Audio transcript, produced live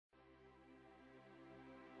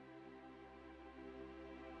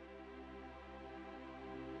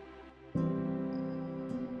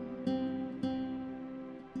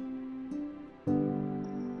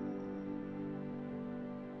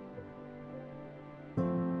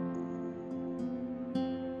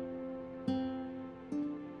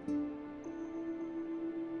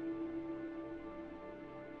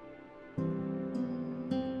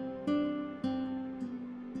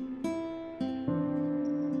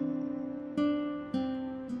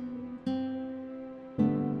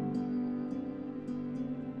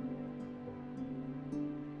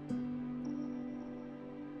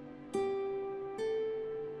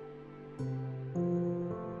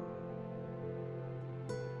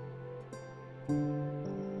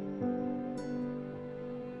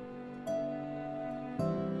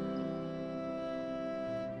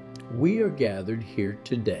We are gathered here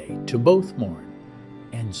today to both mourn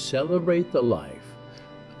and celebrate the life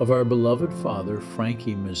of our beloved father,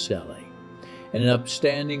 Frankie Maselli. An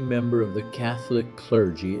upstanding member of the Catholic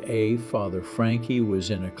clergy, Father Frankie was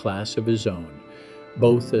in a class of his own,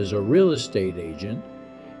 both as a real estate agent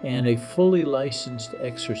and a fully licensed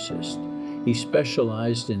exorcist. He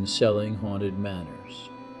specialized in selling haunted manors.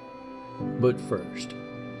 But first,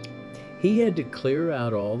 he had to clear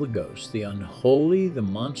out all the ghosts, the unholy, the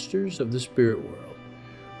monsters of the spirit world,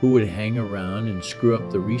 who would hang around and screw up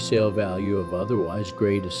the resale value of otherwise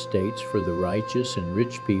great estates for the righteous and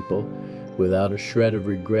rich people without a shred of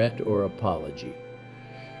regret or apology.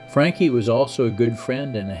 Frankie was also a good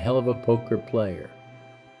friend and a hell of a poker player.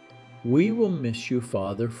 We will miss you,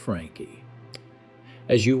 Father Frankie.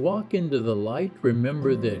 As you walk into the light,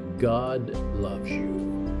 remember that God loves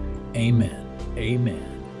you. Amen.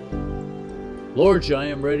 Amen. Lords, I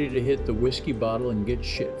am ready to hit the whiskey bottle and get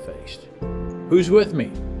shit-faced. Who's with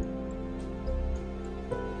me?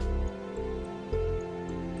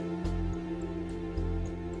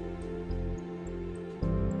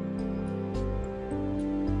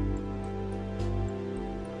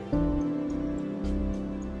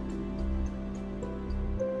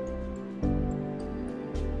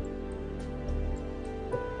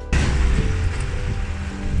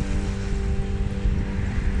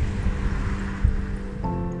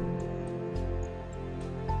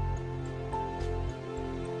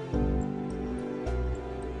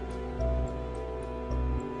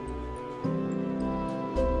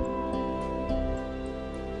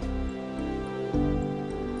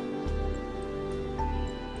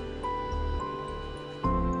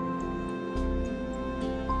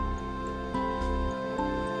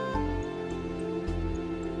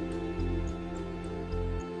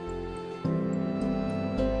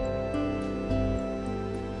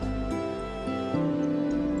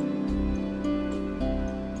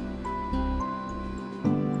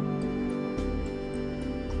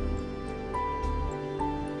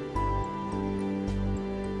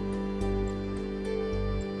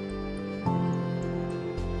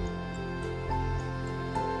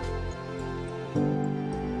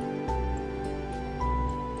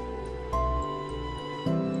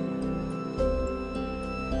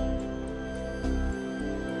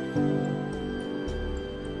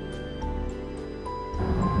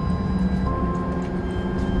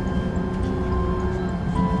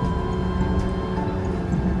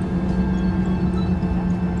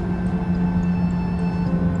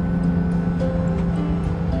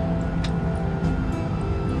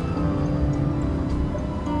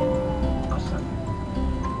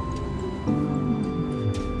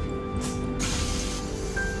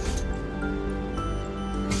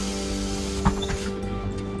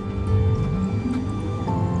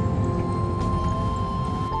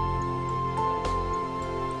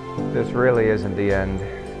 This really isn't the end.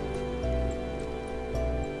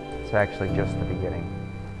 It's actually just the beginning.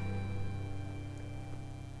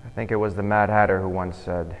 I think it was the Mad Hatter who once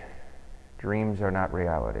said, "Dreams are not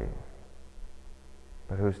reality."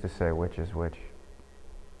 But who's to say which is which?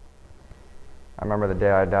 I remember the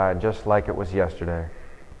day I died just like it was yesterday.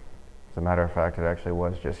 As a matter of fact, it actually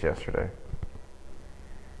was just yesterday.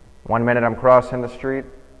 One minute I'm crossing the street,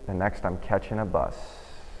 the next I'm catching a bus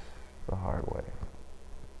the hard way.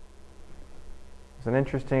 It's an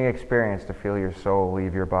interesting experience to feel your soul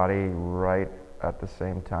leave your body right at the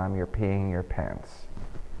same time you're peeing your pants.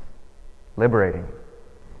 Liberating,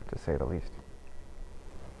 to say the least.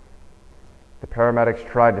 The paramedics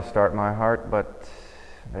tried to start my heart, but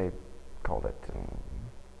they called it, and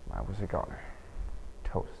I was a goner.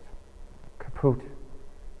 Toast. Kaput.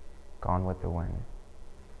 Gone with the wind.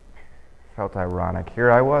 Felt ironic.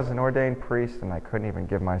 Here I was, an ordained priest, and I couldn't even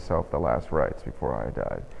give myself the last rites before I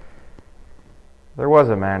died. There was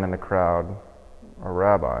a man in the crowd, a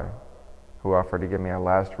rabbi, who offered to give me a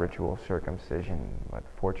last ritual circumcision, but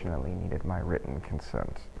fortunately needed my written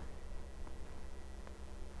consent.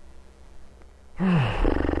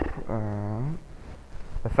 The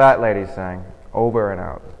fat lady sang, over and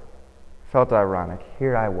out. Felt ironic.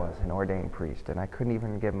 Here I was, an ordained priest, and I couldn't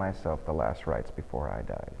even give myself the last rites before I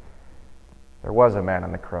died. There was a man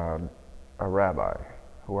in the crowd, a rabbi,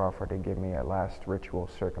 who offered to give me a last ritual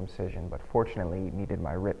circumcision, but fortunately needed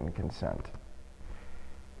my written consent.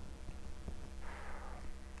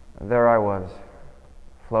 There I was,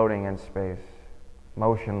 floating in space,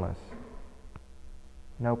 motionless.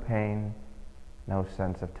 No pain, no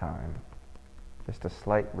sense of time. Just a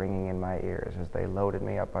slight ringing in my ears as they loaded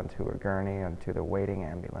me up onto a gurney, onto the waiting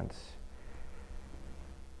ambulance.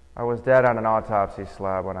 I was dead on an autopsy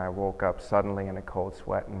slab when I woke up suddenly in a cold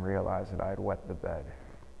sweat and realized that I had wet the bed.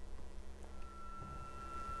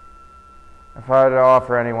 If I had to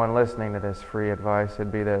offer anyone listening to this free advice,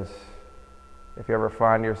 it'd be this. If you ever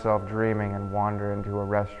find yourself dreaming and wander into a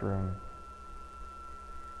restroom,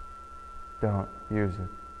 don't use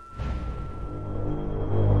it.